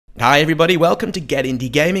Hi everybody, welcome to Get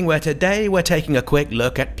Indie Gaming, where today we're taking a quick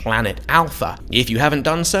look at Planet Alpha. If you haven't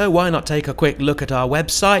done so, why not take a quick look at our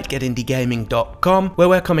website, getindiegaming.com, where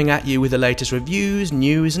we're coming at you with the latest reviews,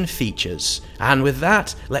 news and features. And with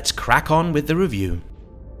that, let's crack on with the review.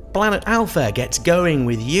 Planet Alpha gets going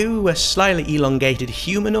with you, a slightly elongated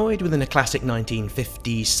humanoid within a classic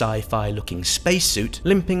 1950s sci-fi looking spacesuit,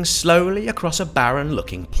 limping slowly across a barren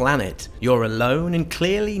looking planet. You're alone and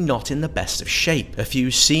clearly not in the best of shape. A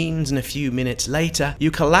few scenes and a few minutes later,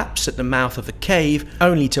 you collapse at the mouth of the cave,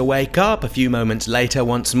 only to wake up a few moments later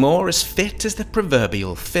once more as fit as the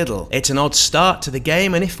proverbial fiddle. It's an odd start to the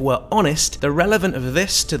game, and if we're honest, the relevance of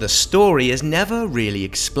this to the story is never really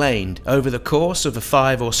explained. Over the course of a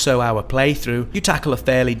 5 or so hour playthrough, you tackle a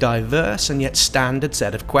fairly diverse and yet standard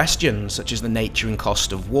set of questions, such as the nature and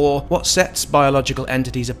cost of war, what sets biological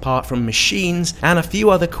entities apart from machines, and a few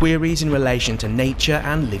other queries in relation to nature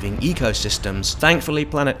and living ecosystems. Thankfully,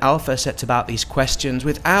 Planet Alpha sets about these questions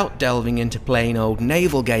without delving into plain old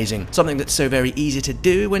navel gazing, something that's so very easy to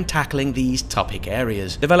do when tackling these topic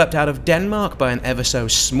areas. Developed out of Denmark by an ever so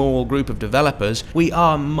small group of developers, we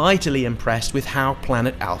are mightily impressed with how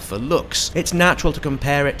Planet Alpha looks. It's natural to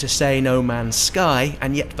compare it to, say, No Man's Sky,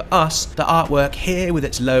 and yet for us, the artwork here with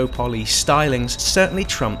its low poly stylings certainly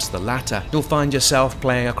trumps the latter. You'll find yourself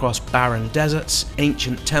playing across barren deserts,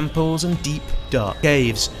 ancient temples and deep dark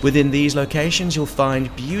caves. Within these locations you'll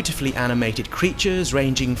find beautifully animated creatures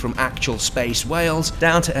ranging from actual space whales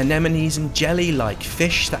down to anemones and jelly-like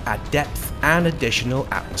fish that add depth and additional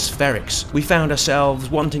atmospherics. We found ourselves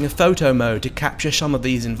wanting a photo mode to capture some of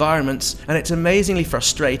these environments, and it's amazingly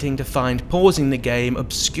frustrating to find pausing the game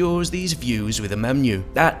obscures these views with a menu.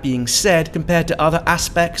 That being said, compared to other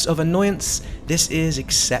aspects of annoyance, this is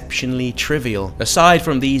exceptionally trivial. Aside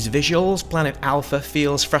from these visuals, Planet Alpha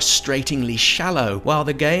feels frustratingly shallow. While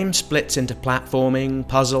the game splits into platforming,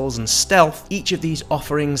 puzzles and stealth, each of these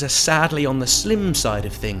offerings are sadly on the slim side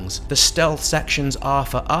of things. The stealth sections are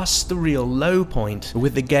for us the real low point,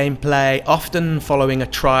 with the gameplay often following a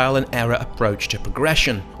trial and error approach to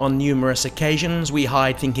progression. On numerous occasions we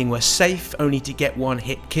hide thinking we're safe, only to get one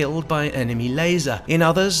hit killed by an enemy laser. In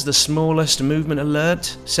others, the smallest movement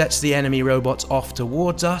alert sets the enemy robots off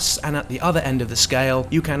towards us, and at the other end of the scale,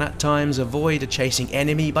 you can at times avoid a chasing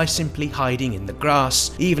enemy by simply hiding in the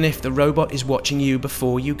grass, even if the robot is watching you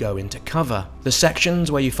before you go into cover. The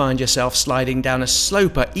sections where you find yourself sliding down a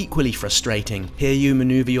slope are equally frustrating. Here you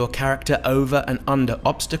maneuver your character over and under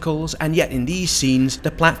obstacles, and yet in these scenes,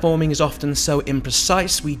 the platforming is often so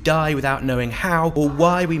imprecise we die without knowing how or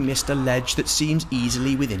why we missed a ledge that seems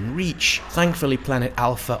easily within reach. Thankfully, Planet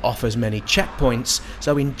Alpha offers many checkpoints,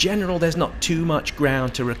 so in general there's not too much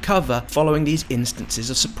ground to recover following these instances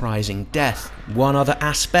of surprising death. One other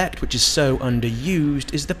aspect which is so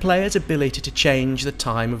underused is the player's ability to change the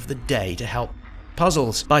time of the day to help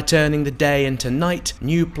puzzles. By turning the day into night,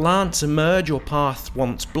 new plants emerge or paths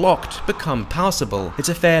once blocked become passable. It's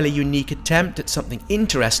a fairly unique attempt at something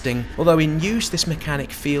interesting, although in use this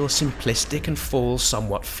mechanic feels simplistic and falls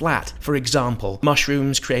somewhat flat. For example,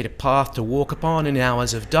 mushrooms create a path to walk upon in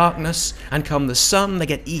hours of darkness, and come the sun they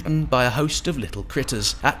get eaten by a host of little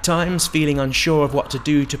critters. At times, feeling unsure of what to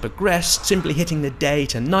do to progress, simply hitting the day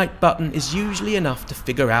to night button is usually enough to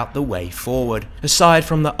figure out the way forward. Aside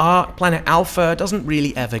from the art, Planet Alpha doesn't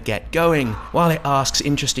really ever get going. While it asks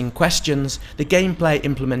interesting questions, the gameplay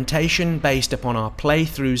implementation based upon our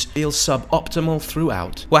playthroughs feels suboptimal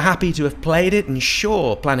throughout. We're happy to have played it, and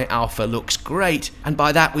sure, Planet Alpha looks great, and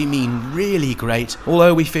by that we mean really great,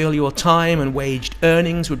 although we feel your time and waged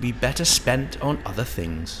earnings would be better spent on other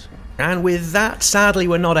things. And with that, sadly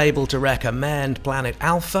we're not able to recommend Planet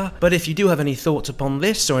Alpha, but if you do have any thoughts upon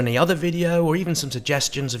this or any other video, or even some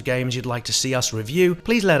suggestions of games you'd like to see us review,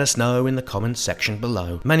 please let us know in the comments section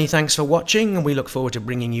below. Many thanks for watching, and we look forward to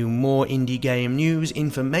bringing you more indie game news,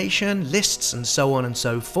 information, lists and so on and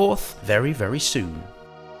so forth very, very soon.